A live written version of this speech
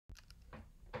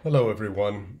Hello,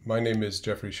 everyone. My name is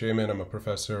Jeffrey SHAMAN. I'm a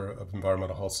professor of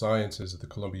environmental health sciences at the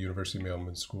Columbia University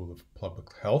Mailman School of Public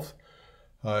Health.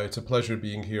 It's a pleasure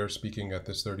being here speaking at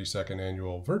this 32nd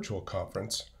annual virtual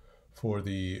conference for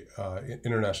the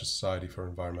International Society for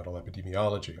Environmental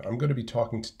Epidemiology. I'm going to be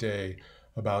talking today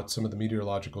about some of the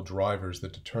meteorological drivers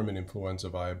that determine influenza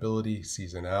viability,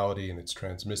 seasonality, and its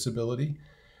transmissibility,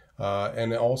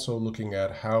 and also looking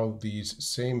at how these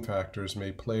same factors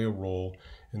may play a role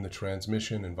in the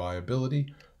transmission and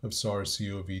viability of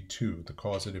SARS-CoV-2, the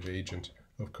causative agent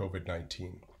of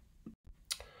COVID-19.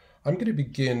 I'm going to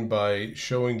begin by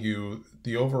showing you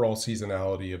the overall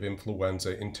seasonality of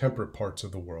influenza in temperate parts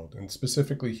of the world, and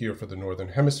specifically here for the Northern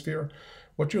Hemisphere.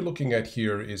 What you're looking at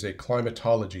here is a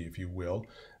climatology, if you will.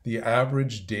 The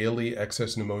average daily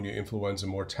excess pneumonia influenza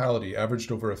mortality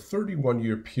averaged over a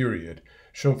 31-year period,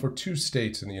 shown for two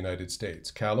states in the United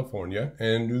States, California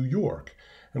and New York.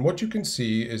 And what you can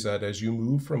see is that as you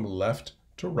move from left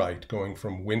to right, going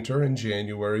from winter in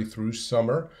January through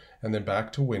summer and then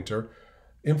back to winter,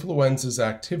 influenza's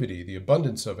activity, the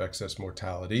abundance of excess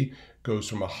mortality, goes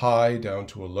from a high down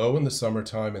to a low in the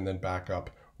summertime and then back up,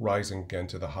 rising again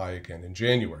to the high again in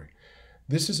January.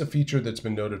 This is a feature that's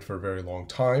been noted for a very long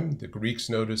time. The Greeks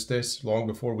noticed this long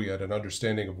before we had an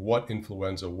understanding of what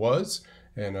influenza was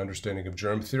and understanding of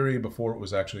germ theory, before it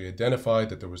was actually identified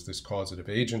that there was this causative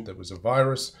agent that was a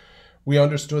virus. We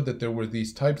understood that there were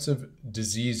these types of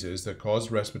diseases that caused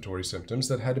respiratory symptoms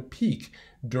that had a peak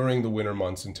during the winter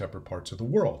months in temperate parts of the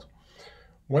world.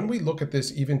 When we look at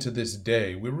this, even to this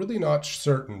day, we're really not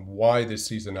certain why this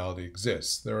seasonality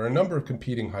exists. There are a number of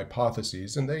competing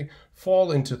hypotheses, and they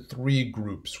fall into three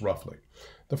groups roughly.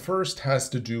 The first has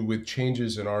to do with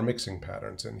changes in our mixing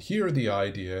patterns. And here the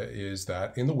idea is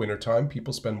that in the wintertime,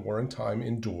 people spend more time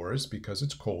indoors because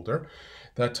it's colder.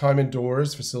 That time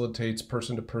indoors facilitates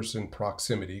person-to-person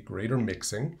proximity, greater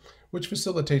mixing, which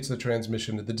facilitates the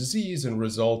transmission of the disease and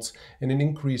results in an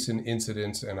increase in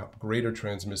incidence and greater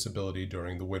transmissibility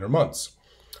during the winter months.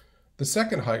 The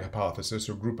second hypothesis,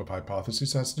 or group of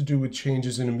hypotheses, has to do with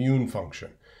changes in immune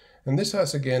function. And this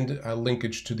has, again, a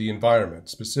linkage to the environment,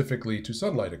 specifically to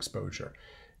sunlight exposure.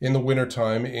 In the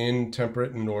wintertime, in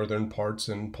temperate and northern parts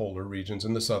and polar regions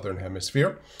in the southern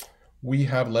hemisphere, we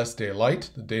have less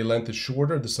daylight. The day length is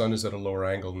shorter, the sun is at a lower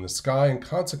angle in the sky, and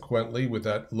consequently, with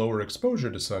that lower exposure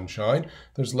to sunshine,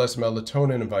 there's less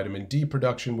melatonin and vitamin D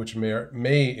production, which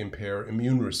may impair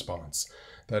immune response.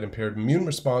 That impaired immune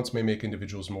response may make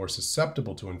individuals more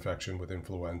susceptible to infection with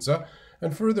influenza,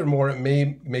 and furthermore, it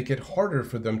may make it harder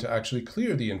for them to actually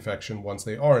clear the infection once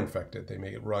they are infected. They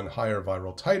may run higher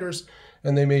viral titers,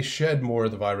 and they may shed more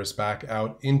of the virus back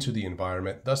out into the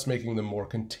environment, thus making them more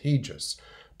contagious.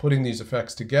 Putting these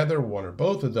effects together, one or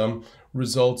both of them,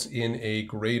 results in a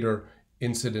greater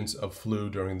incidence of flu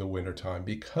during the wintertime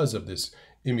because of this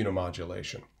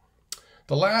immunomodulation.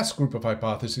 The last group of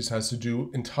hypotheses has to do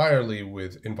entirely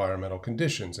with environmental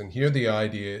conditions, and here the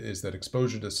idea is that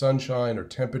exposure to sunshine or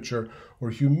temperature or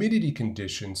humidity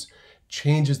conditions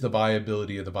changes the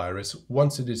viability of the virus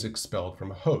once it is expelled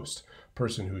from a host. A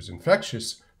person who's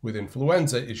infectious with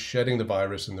influenza is shedding the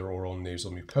virus in their oral and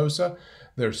nasal mucosa.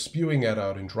 They're spewing it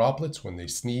out in droplets when they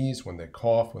sneeze, when they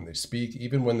cough, when they speak,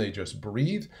 even when they just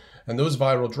breathe. And those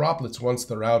viral droplets, once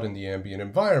they're out in the ambient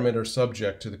environment, are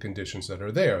subject to the conditions that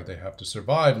are there. They have to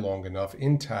survive long enough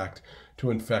intact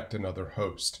to infect another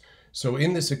host. So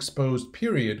in this exposed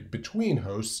period between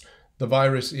hosts, the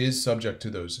virus is subject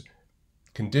to those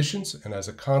conditions, and as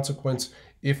a consequence,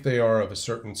 if they are of a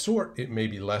certain sort, it may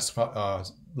be less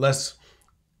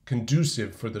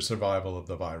conducive for the survival of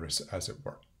the virus, as it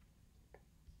were.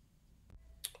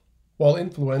 While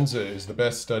influenza is the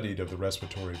best studied of the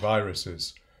respiratory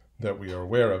viruses that we are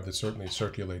aware of that certainly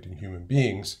circulate in human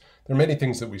beings, there are many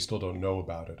things that we still don't know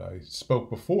about it. I spoke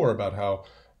before about how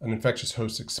an infectious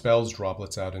host expels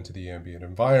droplets out into the ambient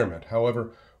environment.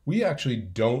 However, we actually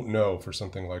don't know for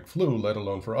something like flu, let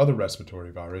alone for other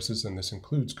respiratory viruses, and this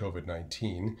includes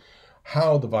COVID-19,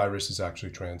 how the virus is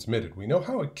actually transmitted. We know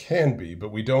how it can be,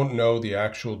 but we don't know the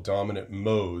actual dominant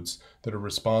modes that are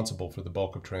responsible for the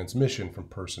bulk of transmission from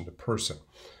person to person.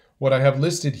 What I have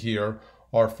listed here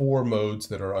are four modes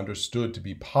that are understood to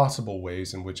be possible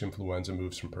ways in which influenza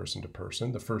moves from person to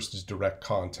person. The first is direct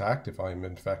contact. If I'm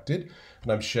infected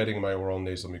and I'm shedding my oral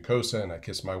nasal mucosa and I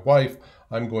kiss my wife,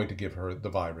 I'm going to give her the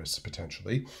virus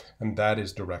potentially, and that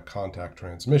is direct contact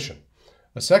transmission.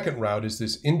 A second route is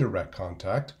this indirect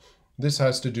contact. This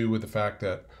has to do with the fact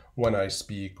that when I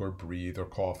speak or breathe or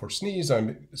cough or sneeze,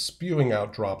 I'm spewing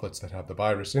out droplets that have the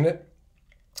virus in it.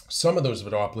 Some of those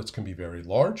droplets can be very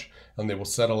large, and they will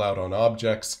settle out on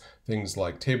objects, things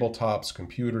like tabletops,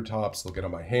 computer tops. They'll get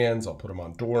on my hands, I'll put them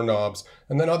on doorknobs,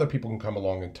 and then other people can come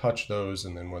along and touch those,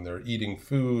 and then when they're eating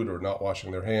food or not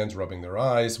washing their hands, rubbing their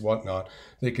eyes, whatnot,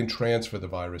 they can transfer the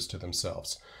virus to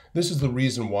themselves. This is the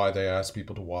reason why they ask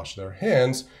people to wash their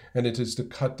hands, and it is to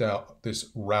cut down this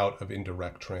route of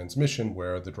indirect transmission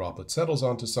where the droplet settles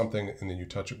onto something and then you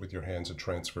touch it with your hands and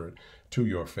transfer it to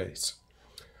your face.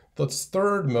 The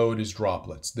third mode is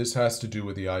droplets. This has to do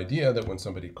with the idea that when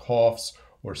somebody coughs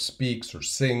or speaks or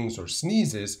sings or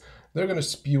sneezes, they're going to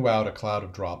spew out a cloud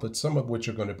of droplets, some of which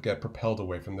are going to get propelled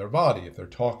away from their body. If they're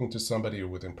talking to somebody or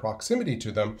within proximity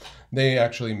to them, they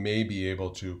actually may be able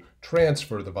to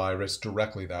transfer the virus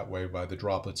directly that way by the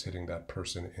droplets hitting that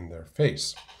person in their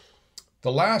face.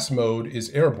 The last mode is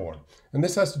airborne, and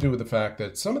this has to do with the fact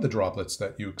that some of the droplets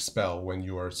that you expel when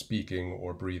you are speaking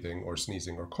or breathing or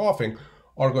sneezing or coughing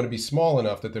are going to be small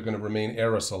enough that they're going to remain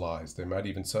aerosolized. They might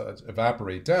even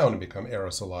evaporate down and become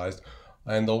aerosolized,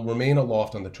 and they'll remain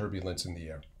aloft on the turbulence in the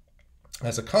air.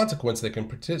 As a consequence, they can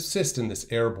persist in this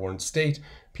airborne state.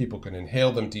 People can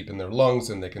inhale them deep in their lungs,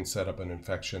 and they can set up an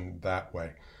infection that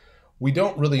way. We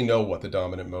don't really know what the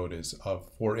dominant mode is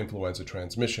for influenza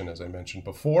transmission, as I mentioned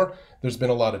before. There's been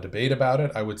a lot of debate about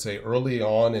it. I would say early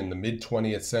on in the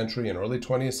mid-20th century and early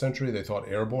 20th century, they thought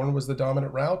airborne was the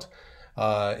dominant route.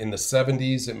 In the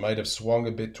 70s, it might have swung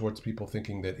a bit towards people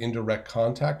thinking that indirect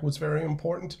contact was very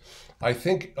important. I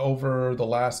think over the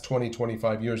last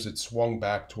 20-25 years, it swung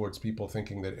back towards people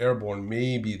thinking that airborne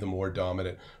may be the more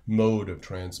dominant mode of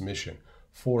transmission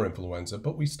for influenza,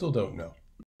 but we still don't know.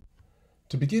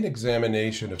 To begin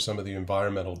examination of some of the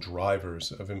environmental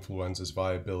drivers of influenza's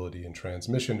viability and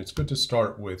transmission, it's good to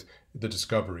start with the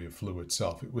discovery of flu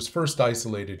itself. It was first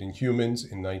isolated in humans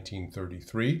in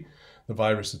 1933. The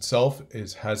virus itself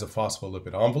has a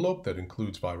phospholipid envelope that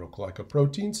includes viral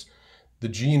glycoproteins. The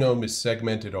genome is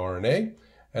segmented RNA,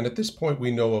 and at this point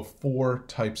we know of 4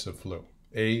 types of flu,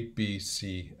 A, B,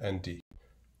 C, and D.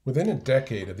 Within a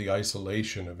decade of the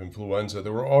isolation of influenza,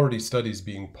 there were already studies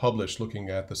being published looking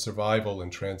at the survival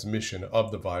and transmission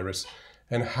of the virus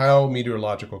and how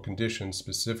meteorological conditions,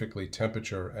 specifically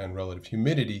temperature and relative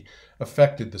humidity,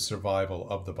 affected the survival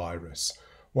of the virus.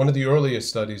 One of the earliest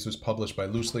studies was published by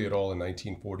Loosely et al. In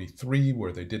 1943,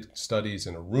 where they did studies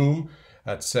in a room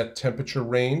at set temperature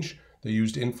range. They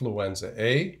used influenza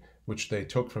A, which they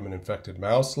took from an infected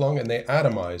mouse lung, and they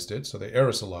atomized it, so they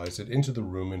aerosolized it into the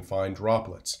room in fine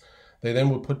droplets. They then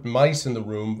would put mice in the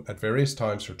room at various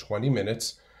times for 20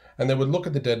 minutes, and they would look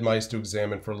at the dead mice to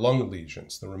examine for lung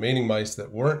lesions. The remaining mice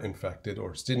that weren't infected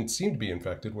or didn't seem to be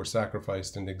infected were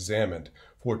sacrificed and examined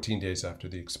 14 days after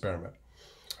the experiment.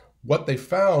 What they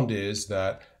found is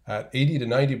that at 80 to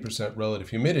 90% relative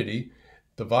humidity,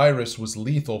 the virus was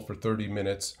lethal for 30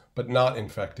 minutes, but not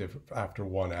infective after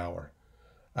 1 hour.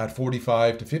 At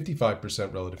 45 to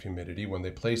 55% relative humidity, when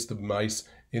they placed the mice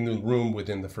in the room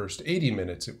within the first 80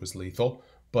 minutes, it was lethal,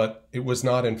 but it was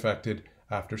not infected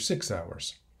after 6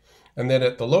 hours. And then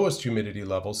at the lowest humidity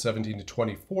level, 17 to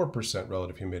 24%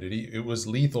 relative humidity, it was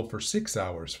lethal for 6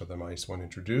 hours for the mice when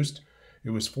introduced.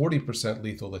 It was 40%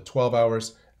 lethal at 12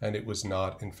 hours, and it was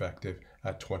not infective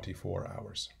at 24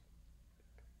 hours.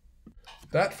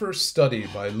 That first study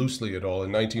by Loosely et al.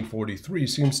 In 1943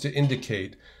 seems to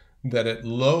indicate that at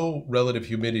low relative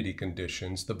humidity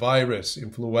conditions, the virus,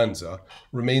 influenza,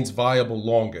 remains viable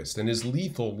longest and is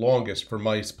lethal longest for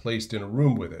mice placed in a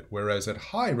room with it, whereas at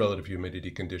high relative humidity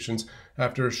conditions,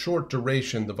 after a short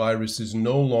duration, the virus is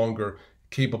no longer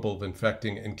capable of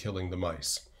infecting and killing the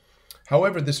mice.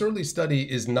 However, this early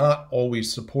study is not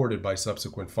always supported by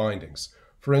subsequent findings.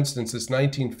 For instance, this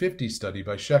 1950 study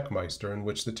by Scheckmeister, in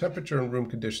which the temperature and room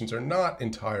conditions are not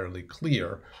entirely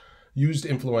clear, used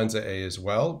influenza A as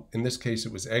well. In this case,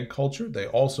 it was egg culture. They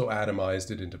also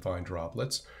atomized it into fine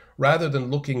droplets. Rather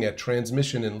than looking at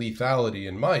transmission and lethality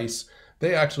in mice,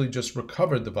 they actually just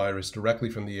recovered the virus directly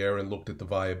from the air and looked at the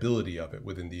viability of it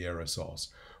within the aerosols.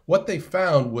 What they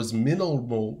found was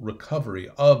minimal recovery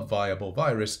of viable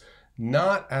virus,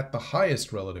 not at the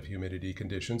highest relative humidity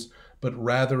conditions, but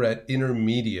rather at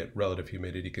intermediate relative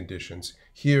humidity conditions,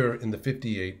 here in the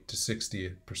 58 to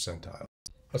 60th percentile.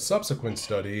 A subsequent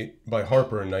study by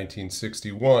Harper in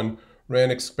 1961 ran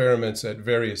experiments at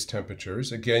various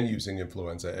temperatures, again using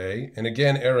influenza A, and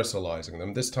again aerosolizing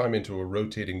them, this time into a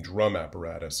rotating drum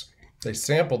apparatus. They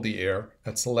sampled the air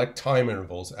at select time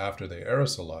intervals after they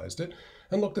aerosolized it,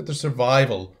 and looked at the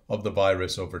survival of the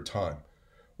virus over time.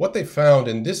 What they found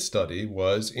in this study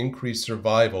was increased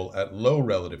survival at low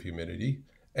relative humidity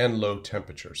and low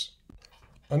temperatures.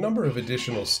 A number of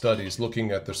additional studies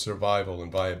looking at the survival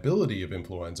and viability of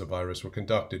influenza virus were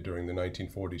conducted during the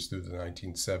 1940s through the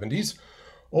 1970s.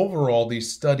 Overall,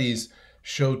 these studies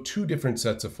show two different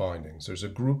sets of findings. There's a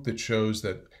group that shows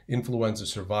that influenza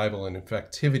survival and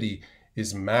infectivity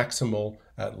is maximal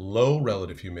at low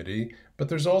relative humidity, but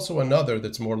there's also another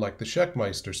that's more like the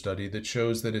Scheckmeister study that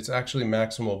shows that it's actually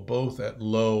maximal both at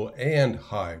low and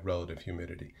high relative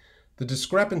humidity. The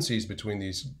discrepancies between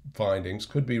these findings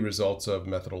could be results of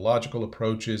methodological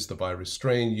approaches, the virus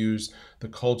strain used, the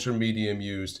culture medium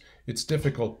used. It's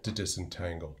difficult to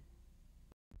disentangle.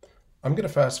 I'm going to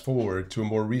fast forward to a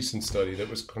more recent study that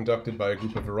was conducted by a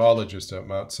group of virologists at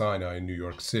Mount Sinai in New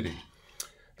York City.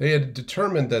 They had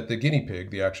determined that the guinea pig,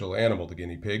 the actual animal, the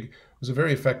guinea pig, was a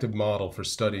very effective model for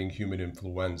studying human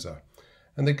influenza.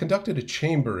 And they conducted a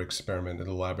chamber experiment in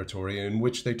the laboratory in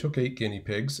which they took 8 guinea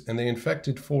pigs and they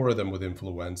infected 4 of them with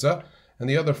influenza, and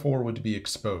the other 4 would be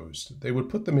exposed. They would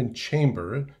put them in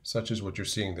chamber, such as what you're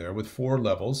seeing there, with 4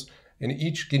 levels, and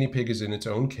each guinea pig is in its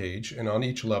own cage, and on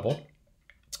each level,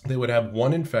 they would have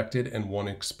 1 infected and 1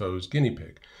 exposed guinea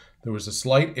pig. There was a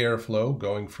slight airflow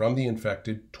going from the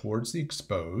infected towards the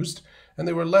exposed, and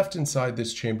they were left inside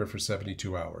this chamber for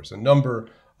 72 hours. A number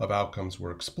of outcomes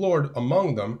were explored.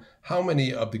 Among them, how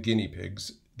many of the guinea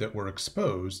pigs that were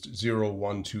exposed, 0,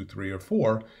 1, 2, 3, or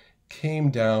 4, came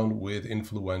down with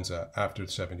influenza after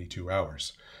 72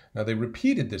 hours. Now, they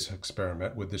repeated this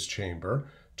experiment with this chamber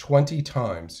 20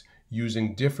 times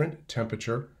using different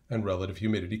temperature and relative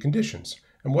humidity conditions.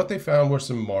 And what they found were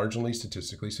some marginally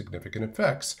statistically significant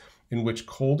effects in which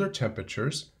colder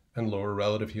temperatures and lower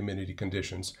relative humidity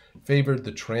conditions favored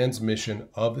the transmission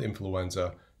of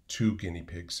influenza to guinea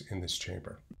pigs in this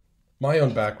chamber. My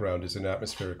own background is in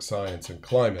atmospheric science and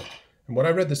climate, and when I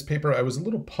read this paper, I was a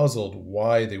little puzzled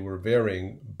why they were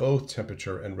varying both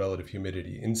temperature and relative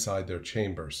humidity inside their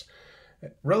chambers.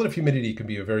 Relative humidity can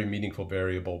be a very meaningful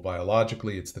variable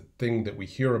biologically. It's the thing that we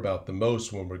hear about the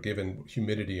most when we're given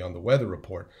humidity on the weather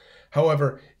report.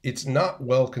 However, it's not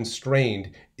well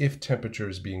constrained if temperature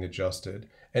is being adjusted,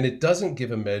 and it doesn't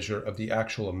give a measure of the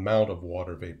actual amount of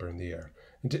water vapor in the air.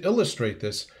 And to illustrate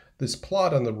this, this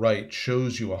plot on the right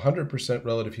shows you 100%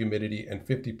 relative humidity and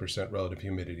 50% relative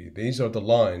humidity. These are the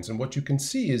lines, and what you can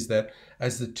see is that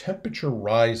as the temperature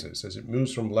rises, as it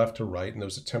moves from left to right, and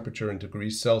there's a temperature in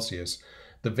degrees Celsius,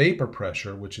 the vapor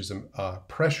pressure, which is a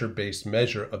pressure-based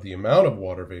measure of the amount of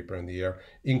water vapor in the air,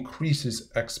 increases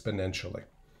exponentially.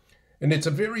 And it's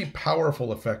a very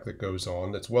powerful effect that goes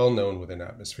on that's well known within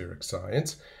atmospheric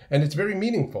science, and it's very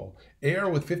meaningful. Air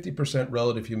with 50%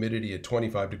 relative humidity at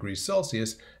 25 degrees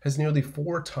Celsius has nearly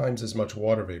 4 times as much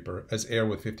water vapor as air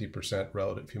with 50%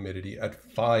 relative humidity at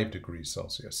 5 degrees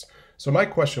Celsius. So my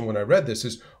question when I read this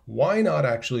is, why not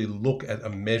actually look at a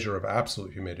measure of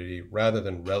absolute humidity rather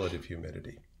than relative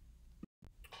humidity?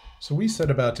 So we set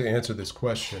about to answer this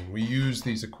question. We used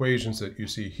these equations that you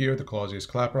see here, the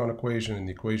Clausius-Clapeyron equation and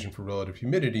the equation for relative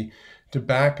humidity, to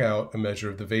back out a measure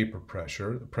of the vapor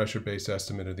pressure, the pressure-based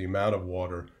estimate of the amount of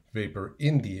water vapor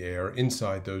in the air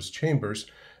inside those chambers.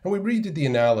 And we redid the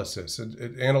analysis,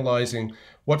 analyzing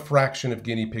what fraction of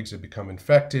guinea pigs had become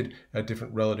infected at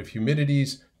different relative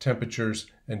humidities, temperatures,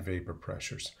 and vapor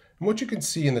pressures. And what you can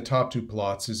see in the top 2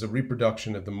 plots is a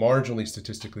reproduction of the marginally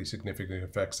statistically significant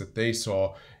effects that they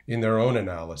saw in their own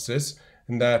analysis,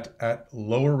 and that at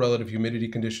lower relative humidity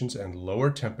conditions and lower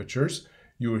temperatures,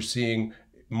 you were seeing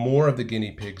more of the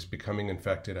guinea pigs becoming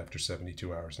infected after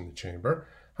 72 hours in the chamber.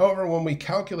 However, when we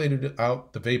calculated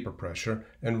out the vapor pressure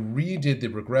and redid the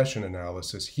regression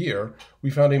analysis here, we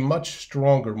found a much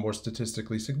stronger, more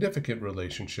statistically significant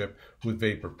relationship with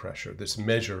vapor pressure, this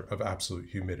measure of absolute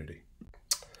humidity.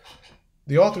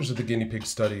 The authors of the guinea pig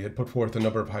study had put forth a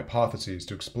number of hypotheses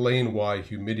to explain why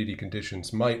humidity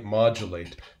conditions might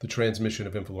modulate the transmission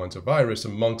of influenza virus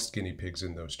amongst guinea pigs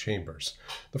in those chambers.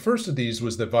 The first of these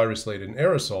was that virus-laden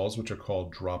aerosols, which are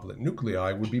called droplet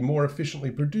nuclei, would be more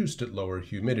efficiently produced at lower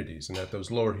humidities, and at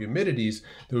those lower humidities,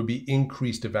 there would be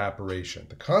increased evaporation.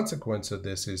 The consequence of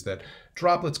this is that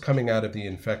droplets coming out of the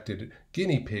infected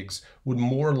guinea pigs would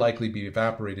more likely be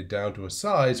evaporated down to a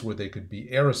size where they could be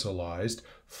aerosolized,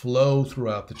 flow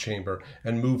throughout the chamber,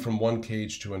 and move from one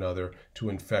cage to another to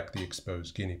infect the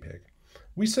exposed guinea pig.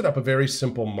 We set up a very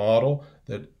simple model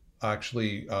that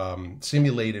actually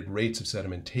simulated rates of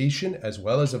sedimentation as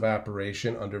well as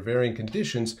evaporation under varying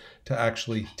conditions to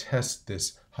actually test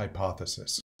this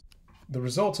hypothesis. The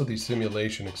results of these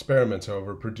simulation experiments,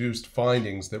 however, produced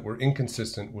findings that were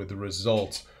inconsistent with the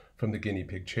results from the guinea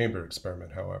pig chamber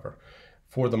experiment, however.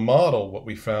 For the model, what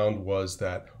we found was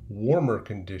that warmer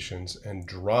conditions and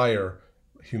drier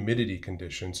humidity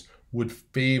conditions would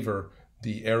favor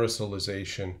the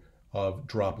aerosolization of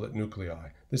droplet nuclei.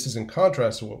 This is in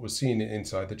contrast to what was seen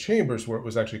inside the chambers, where it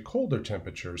was actually colder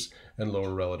temperatures and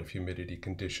lower relative humidity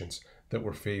conditions that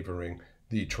were favoring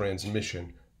the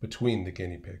transmission between the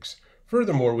guinea pigs.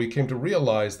 Furthermore, we came to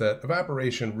realize that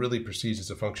evaporation really proceeds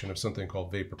as a function of something called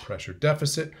vapor pressure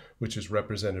deficit, which is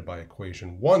represented by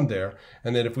equation 1 there.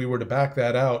 And that if we were to back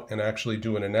that out and actually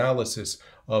do an analysis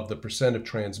of the percent of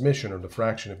transmission, or the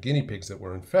fraction of guinea pigs that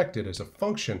were infected as a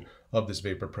function of this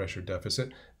vapor pressure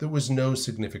deficit, there was no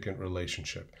significant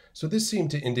relationship. So this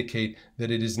seemed to indicate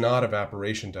that it is not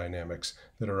evaporation dynamics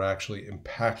that are actually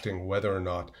impacting whether or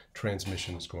not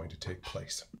transmission is going to take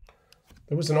place.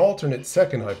 There was an alternate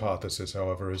second hypothesis,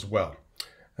 however, as well,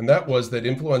 and that was that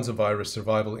influenza virus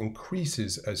survival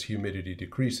increases as humidity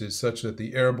decreases, such that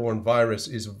the airborne virus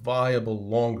is viable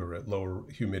longer at lower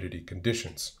humidity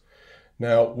conditions.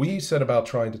 Now, we set about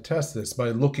trying to test this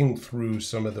by looking through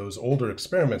some of those older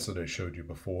experiments that I showed you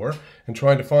before and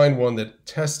trying to find one that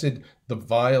tested the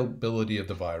viability of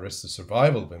the virus, the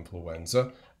survival of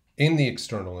influenza, in the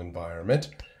external environment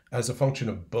as a function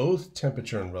of both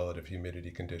temperature and relative humidity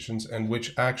conditions, and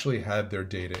which actually had their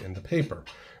data in the paper.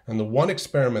 And the one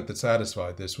experiment that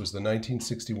satisfied this was the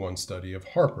 1961 study of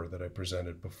Harper that I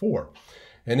presented before.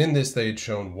 And in this, they had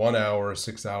shown 1 hour,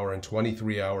 6 hour, and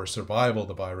 23-hour survival of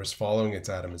the virus following its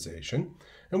atomization.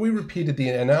 And we repeated the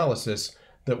analysis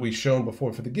that we've shown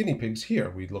before for the guinea pigs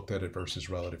here. We looked at it versus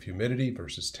relative humidity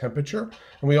versus temperature,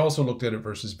 and we also looked at it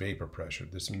versus vapor pressure,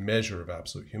 this measure of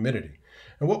absolute humidity.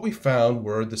 And what we found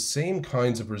were the same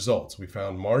kinds of results. We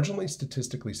found marginally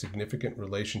statistically significant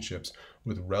relationships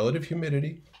with relative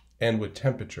humidity and with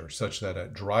temperature, such that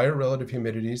at drier relative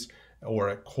humidities or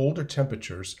at colder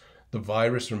temperatures, the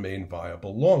virus remained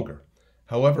viable longer.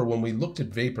 However, when we looked at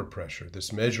vapor pressure,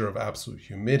 this measure of absolute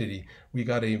humidity, we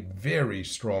got a very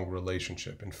strong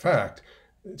relationship. In fact,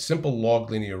 simple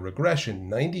log linear regression,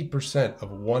 90%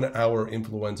 of 1 hour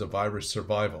influenza virus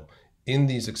survival in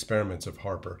these experiments of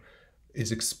Harper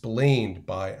is explained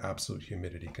by absolute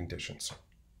humidity conditions.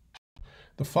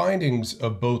 The findings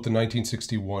of both the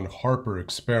 1961 Harper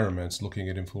experiments looking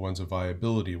at influenza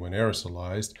viability when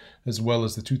aerosolized, as well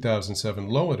as the 2007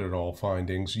 Lowen et al.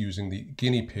 Findings using the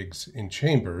guinea pigs in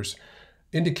chambers,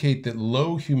 indicate that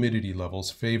low humidity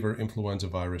levels favor influenza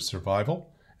virus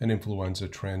survival and influenza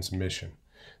transmission.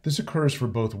 This occurs for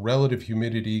both relative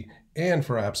humidity and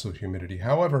for absolute humidity.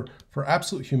 However, for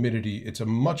absolute humidity, it's a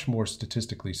much more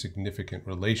statistically significant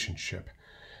relationship.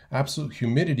 Absolute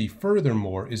humidity,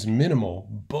 furthermore, is minimal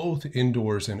both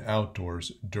indoors and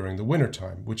outdoors during the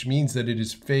wintertime, which means that it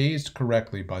is phased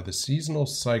correctly by the seasonal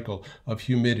cycle of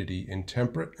humidity in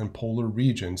temperate and polar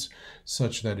regions,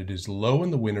 such that it is low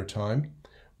in the wintertime,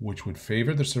 which would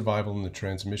favor the survival and the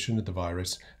transmission of the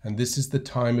virus, and this is the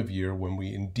time of year when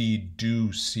we indeed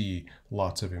do see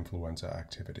lots of influenza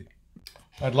activity.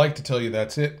 I'd like to tell you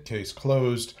that's it, case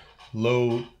closed.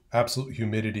 Low absolute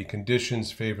humidity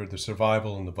conditions favor the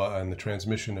survival and the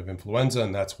transmission of influenza,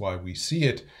 and that's why we see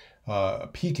it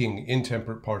peaking in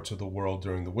temperate parts of the world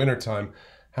during the wintertime.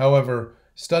 However,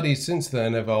 studies since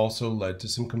then have also led to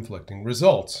some conflicting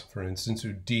results. For instance,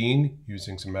 Udine,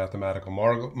 using some mathematical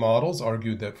models,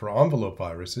 argued that for envelope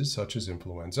viruses, such as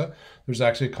influenza, there's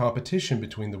actually a competition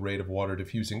between the rate of water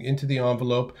diffusing into the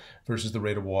envelope versus the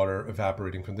rate of water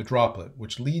evaporating from the droplet,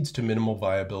 which leads to minimal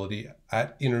viability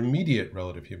at intermediate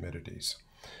relative humidities.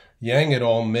 Yang et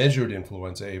al. Measured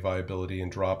influenza A viability in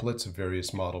droplets of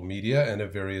various model media and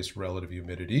at various relative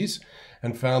humidities,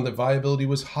 and found that viability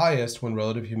was highest when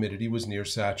relative humidity was near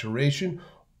saturation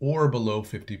or below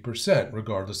 50%,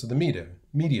 regardless of the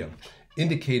medium,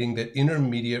 indicating that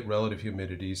intermediate relative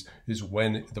humidities is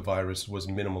when the virus was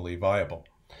minimally viable.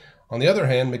 On the other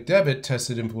hand, McDevitt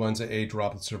tested influenza A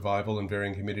droplet survival in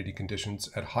varying humidity conditions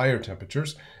at higher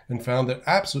temperatures and found that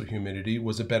absolute humidity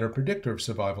was a better predictor of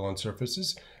survival on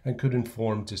surfaces and could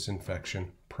inform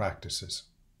disinfection practices.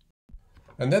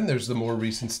 And then there's the more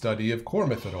recent study of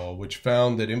Cormith et al., which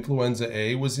found that influenza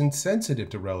A was insensitive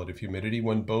to relative humidity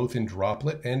when both in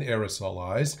droplet and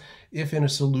aerosolized, if in a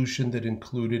solution that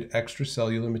included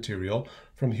extracellular material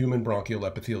from human bronchial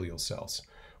epithelial cells.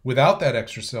 Without that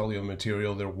extracellular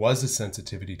material, there was a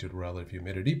sensitivity to relative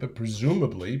humidity, but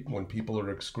presumably when people are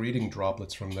excreting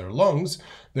droplets from their lungs,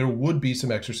 there would be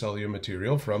some extracellular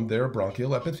material from their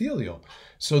bronchial epithelial.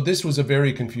 So this was a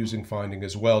very confusing finding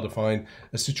as well, to find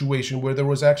a situation where there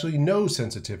was actually no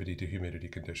sensitivity to humidity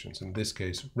conditions, in this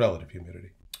case, relative humidity.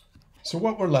 So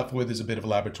what we're left with is a bit of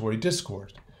laboratory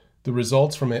discord. The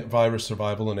results from virus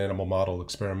survival in animal model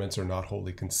experiments are not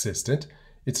wholly consistent.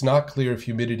 It's not clear if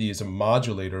humidity is a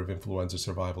modulator of influenza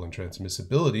survival and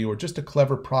transmissibility or just a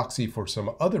clever proxy for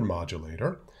some other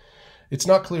modulator. It's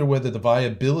not clear whether the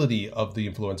viability of the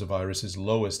influenza virus is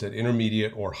lowest at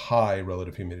intermediate or high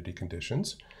relative humidity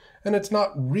conditions. And it's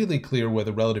not really clear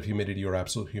whether relative humidity or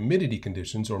absolute humidity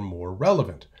conditions are more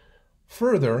relevant.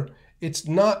 Further, it's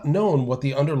not known what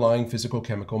the underlying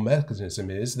physical-chemical mechanism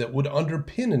is that would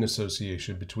underpin an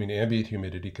association between ambient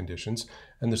humidity conditions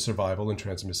and the survival and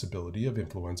transmissibility of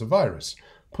influenza virus.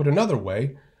 Put another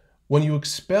way, when you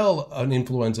expel an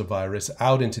influenza virus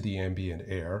out into the ambient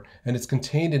air and it's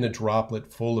contained in a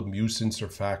droplet full of mucin,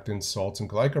 surfactants, salts, and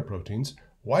glycoproteins,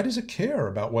 why does it care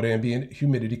about what ambient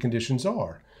humidity conditions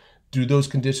are? Do those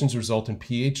conditions result in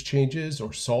pH changes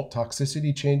or salt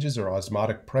toxicity changes or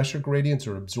osmotic pressure gradients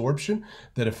or absorption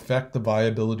that affect the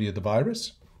viability of the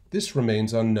virus? This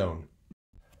remains unknown.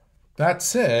 That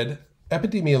said,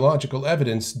 epidemiological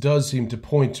evidence does seem to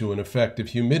point to an effect of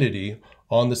humidity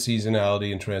on the seasonality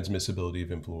and transmissibility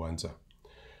of influenza.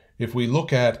 If we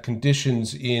look at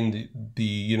conditions in the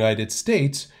United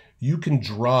States, you can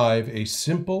drive a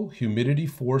simple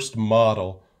humidity-forced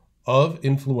model of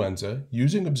influenza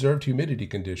using observed humidity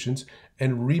conditions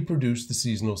and reproduce the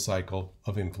seasonal cycle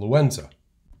of influenza.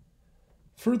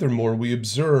 Furthermore, we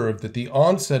observe that the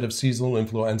onset of seasonal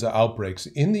influenza outbreaks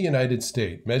in the United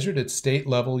States, measured at state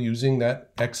level using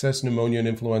that excess pneumonia and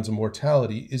influenza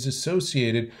mortality, is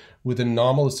associated with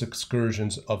anomalous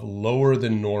excursions of lower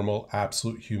than normal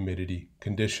absolute humidity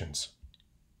conditions.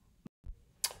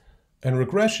 And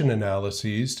regression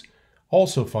analyses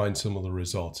also find similar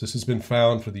results. This has been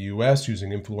found for the US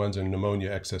using influenza and pneumonia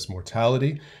excess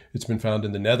mortality. It's been found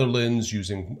in the Netherlands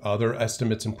using other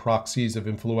estimates and proxies of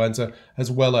influenza, as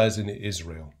well as in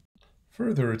Israel.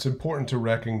 Further, it's important to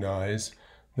recognize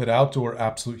that outdoor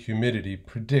absolute humidity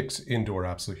predicts indoor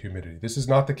absolute humidity. This is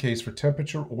not the case for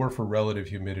temperature or for relative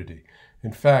humidity.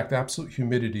 In fact, absolute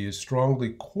humidity is strongly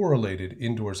correlated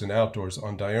indoors and outdoors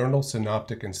on diurnal,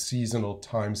 synoptic, and seasonal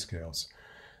timescales.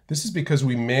 This is because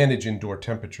we manage indoor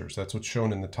temperatures. That's what's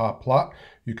shown in the top plot.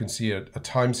 You can see a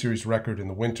time series record in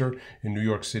the winter in New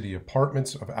York City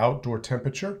apartments of outdoor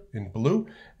temperature in blue,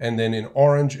 and then in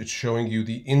orange it's showing you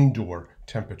the indoor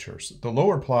temperatures. The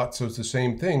lower plot shows the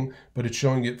same thing, but it's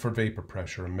showing it for vapor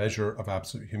pressure, a measure of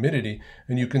absolute humidity,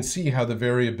 and you can see how the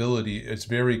variability is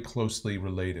very closely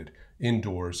related,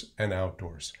 indoors and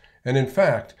outdoors. And in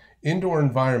fact, indoor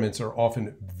environments are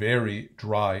often very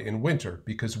dry in winter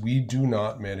because we do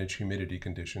not manage humidity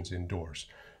conditions indoors.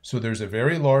 So there's a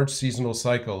very large seasonal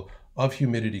cycle of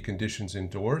humidity conditions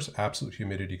indoors, absolute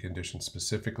humidity conditions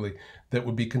specifically, that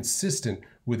would be consistent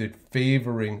with it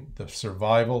favoring the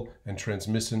survival and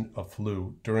transmission of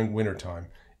flu during wintertime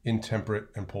in temperate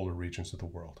and polar regions of the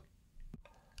world.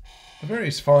 The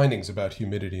various findings about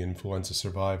humidity and influenza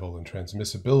survival and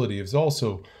transmissibility has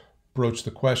also broached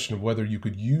the question of whether you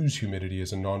could use humidity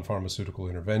as a non-pharmaceutical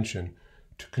intervention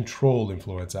to control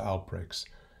influenza outbreaks.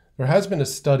 There has been a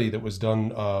study that was done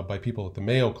by people at the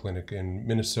Mayo Clinic in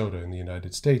Minnesota in the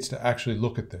United States to actually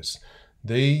look at this.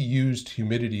 They used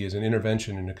humidity as an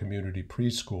intervention in a community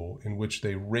preschool in which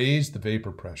they raised the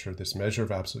vapor pressure, this measure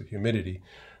of absolute humidity,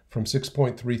 from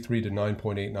 6.33 to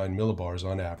 9.89 millibars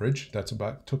on average.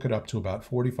 Took it up to about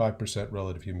 45%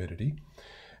 relative humidity.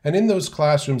 And in those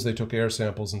classrooms, they took air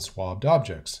samples and swabbed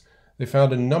objects. They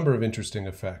found a number of interesting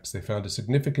effects. They found a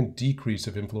significant decrease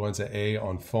of influenza A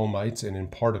on fomites and in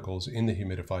particles in the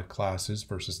humidified classes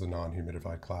versus the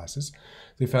non-humidified classes.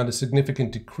 They found a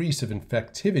significant decrease of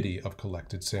infectivity of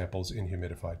collected samples in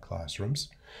humidified classrooms.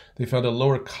 They found a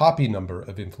lower copy number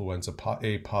of influenza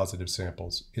A positive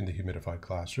samples in the humidified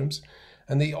classrooms.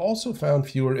 And they also found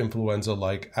fewer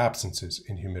influenza-like absences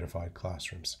in humidified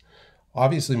classrooms.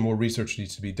 Obviously, more research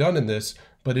needs to be done in this,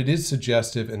 but it is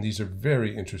suggestive, and these are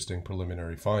very interesting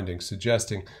preliminary findings,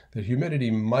 suggesting that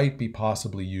humidity might be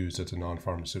possibly used as a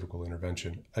non-pharmaceutical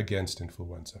intervention against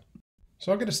influenza.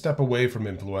 So I'm going to step away from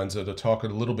influenza to talk a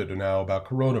little bit now about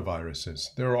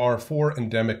coronaviruses. There are 4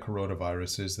 endemic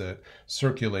coronaviruses that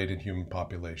circulate in human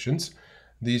populations.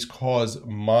 These cause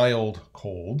mild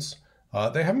colds.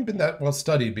 They haven't been that well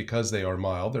studied because they are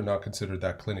mild. They're not considered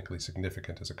that clinically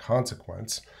significant as a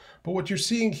consequence. But what you're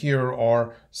seeing here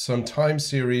are some time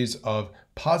series of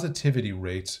positivity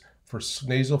rates for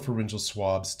nasopharyngeal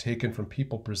swabs taken from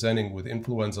people presenting with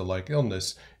influenza-like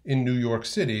illness in New York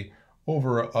City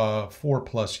over a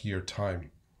 4+ year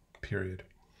time period.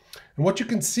 And what you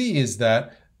can see is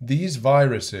that these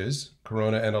viruses,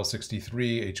 Corona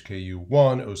NL63, HKU1,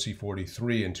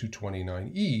 OC43, and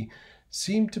 229E,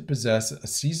 seem to possess a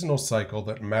seasonal cycle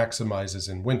that maximizes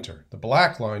in winter. The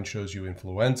black line shows you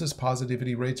influenza's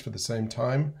positivity rates for the same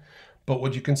time, but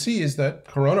what you can see is that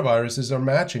coronaviruses are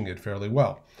matching it fairly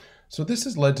well. So this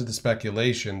has led to the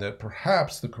speculation that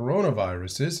perhaps the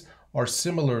coronaviruses are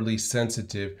similarly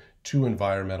sensitive to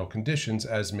environmental conditions,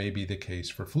 as may be the case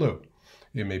for flu.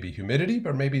 It may be humidity,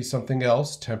 but maybe something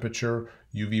else, temperature,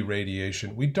 UV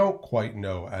radiation. We don't quite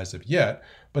know as of yet,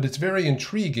 but it's very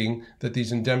intriguing that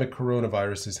these endemic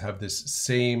coronaviruses have this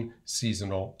same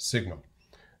seasonal signal.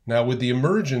 Now, with the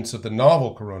emergence of the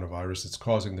novel coronavirus that's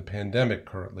causing the pandemic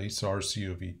currently,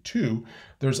 SARS-CoV-2,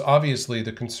 there's obviously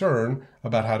the concern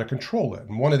about how to control it.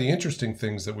 And one of the interesting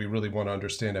things that we really want to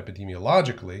understand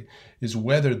epidemiologically is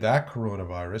whether that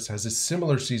coronavirus has a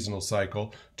similar seasonal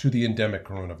cycle to the endemic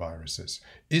coronaviruses.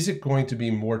 Is it going to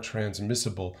be more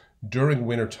transmissible during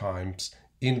winter times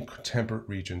in temperate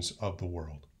regions of the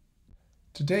world?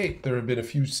 To date, there have been a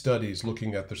few studies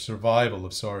looking at the survival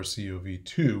of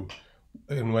SARS-CoV-2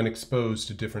 and when exposed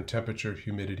to different temperature,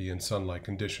 humidity, and sunlight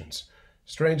conditions.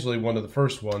 Strangely, one of the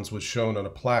first ones was shown on a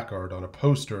placard on a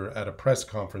poster at a press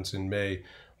conference in May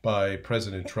by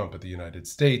President Trump of the United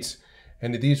States.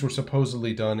 And these were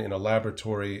supposedly done in a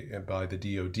laboratory by the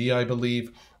DoD, I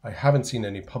believe. I haven't seen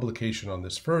any publication on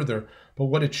this further, but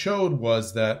what it showed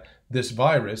was that this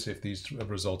virus, if these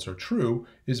results are true,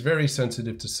 is very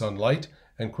sensitive to sunlight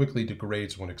and quickly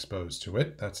degrades when exposed to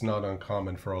it. That's not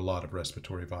uncommon for a lot of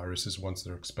respiratory viruses once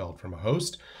they're expelled from a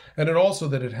host. And it also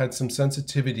that it had some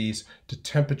sensitivities to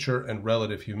temperature and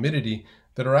relative humidity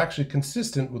that are actually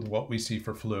consistent with what we see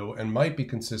for flu and might be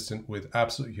consistent with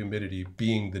absolute humidity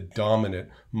being the dominant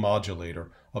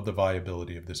modulator of the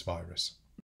viability of this virus.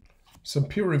 Some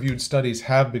peer-reviewed studies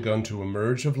have begun to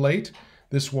emerge of late.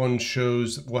 This one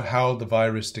shows how the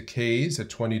virus decays at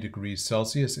 20 degrees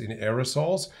Celsius in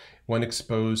aerosols when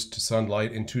exposed to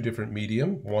sunlight in two different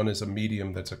medium. One is a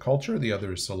medium that's a culture, the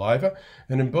other is saliva.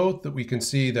 And in both that we can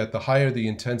see that the higher the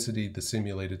intensity of the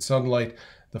simulated sunlight,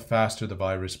 the faster the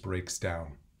virus breaks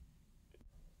down.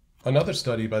 Another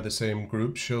study by the same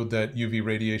group showed that UV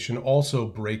radiation also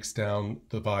breaks down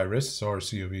the virus,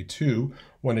 SARS-CoV-2,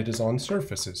 when it is on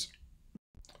surfaces.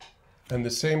 And the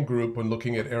same group, when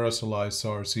looking at aerosolized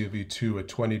SARS-CoV-2 at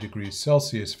 20 degrees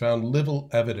Celsius, found little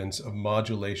evidence of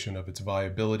modulation of its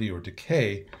viability or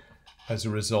decay as a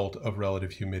result of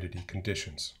relative humidity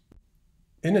conditions.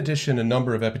 In addition, a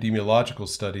number of epidemiological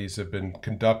studies have been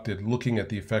conducted looking at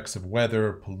the effects of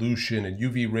weather, pollution, and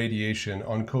UV radiation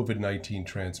on COVID-19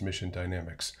 transmission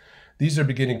dynamics. These are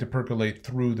beginning to percolate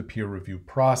through the peer review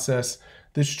process.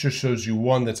 This just shows you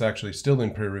one that's actually still in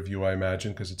peer review, I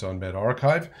imagine, because it's on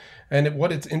medRxiv. And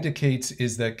what it indicates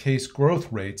is that case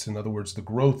growth rates, in other words, the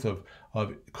growth of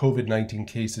COVID-19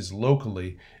 cases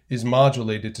locally, is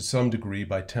modulated to some degree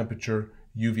by temperature,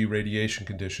 UV radiation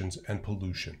conditions, and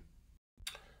pollution.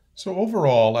 So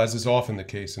overall, as is often the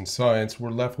case in science, we're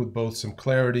left with both some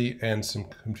clarity and some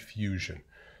confusion.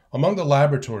 Among the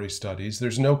laboratory studies,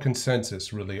 there's no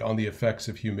consensus really on the effects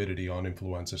of humidity on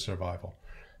influenza survival.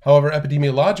 However,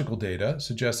 epidemiological data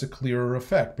suggests a clearer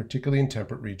effect, particularly in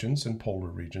temperate regions and polar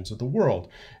regions of the world,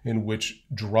 in which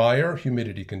drier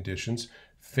humidity conditions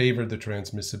favor the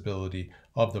transmissibility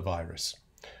of the virus.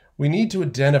 We need to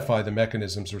identify the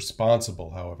mechanisms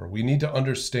responsible, however. We need to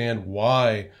understand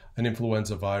why an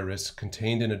influenza virus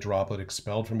contained in a droplet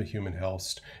expelled from a human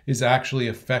host is actually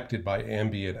affected by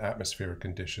ambient atmospheric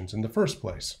conditions in the first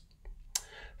place.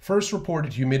 First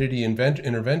reported humidity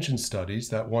intervention studies,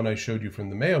 that one I showed you from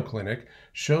the Mayo Clinic,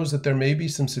 shows that there may be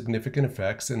some significant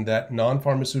effects and that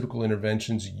non-pharmaceutical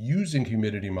interventions using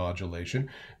humidity modulation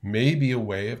may be a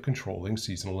way of controlling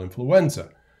seasonal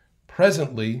influenza.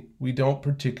 Presently, we don't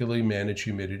particularly manage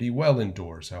humidity well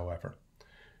indoors, however.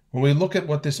 When we look at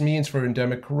what this means for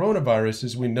endemic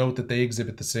coronaviruses, we note that they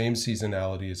exhibit the same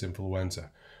seasonality as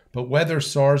influenza. But whether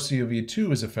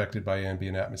SARS-CoV-2 is affected by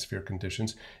ambient atmosphere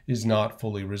conditions is not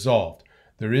fully resolved.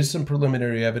 There is some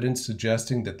preliminary evidence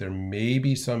suggesting that there may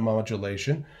be some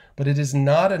modulation, but it is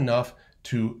not enough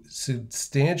to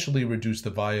substantially reduce the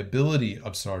viability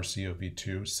of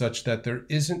SARS-CoV-2 such that there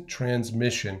isn't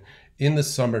transmission in the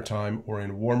summertime or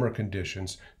in warmer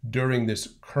conditions during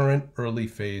this current early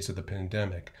phase of the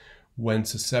pandemic, when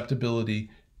susceptibility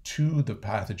to the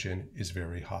pathogen is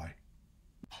very high.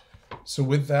 So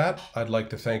with that, I'd like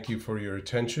to thank you for your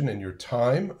attention and your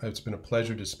time. It's been a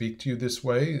pleasure to speak to you this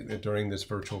way during this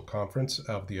virtual conference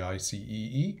of the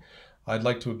ISEE. I'd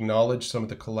like to acknowledge some of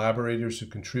the collaborators who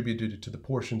contributed to the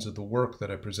portions of the work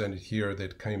that I presented here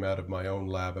that came out of my own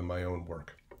lab and my own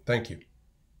work. Thank you.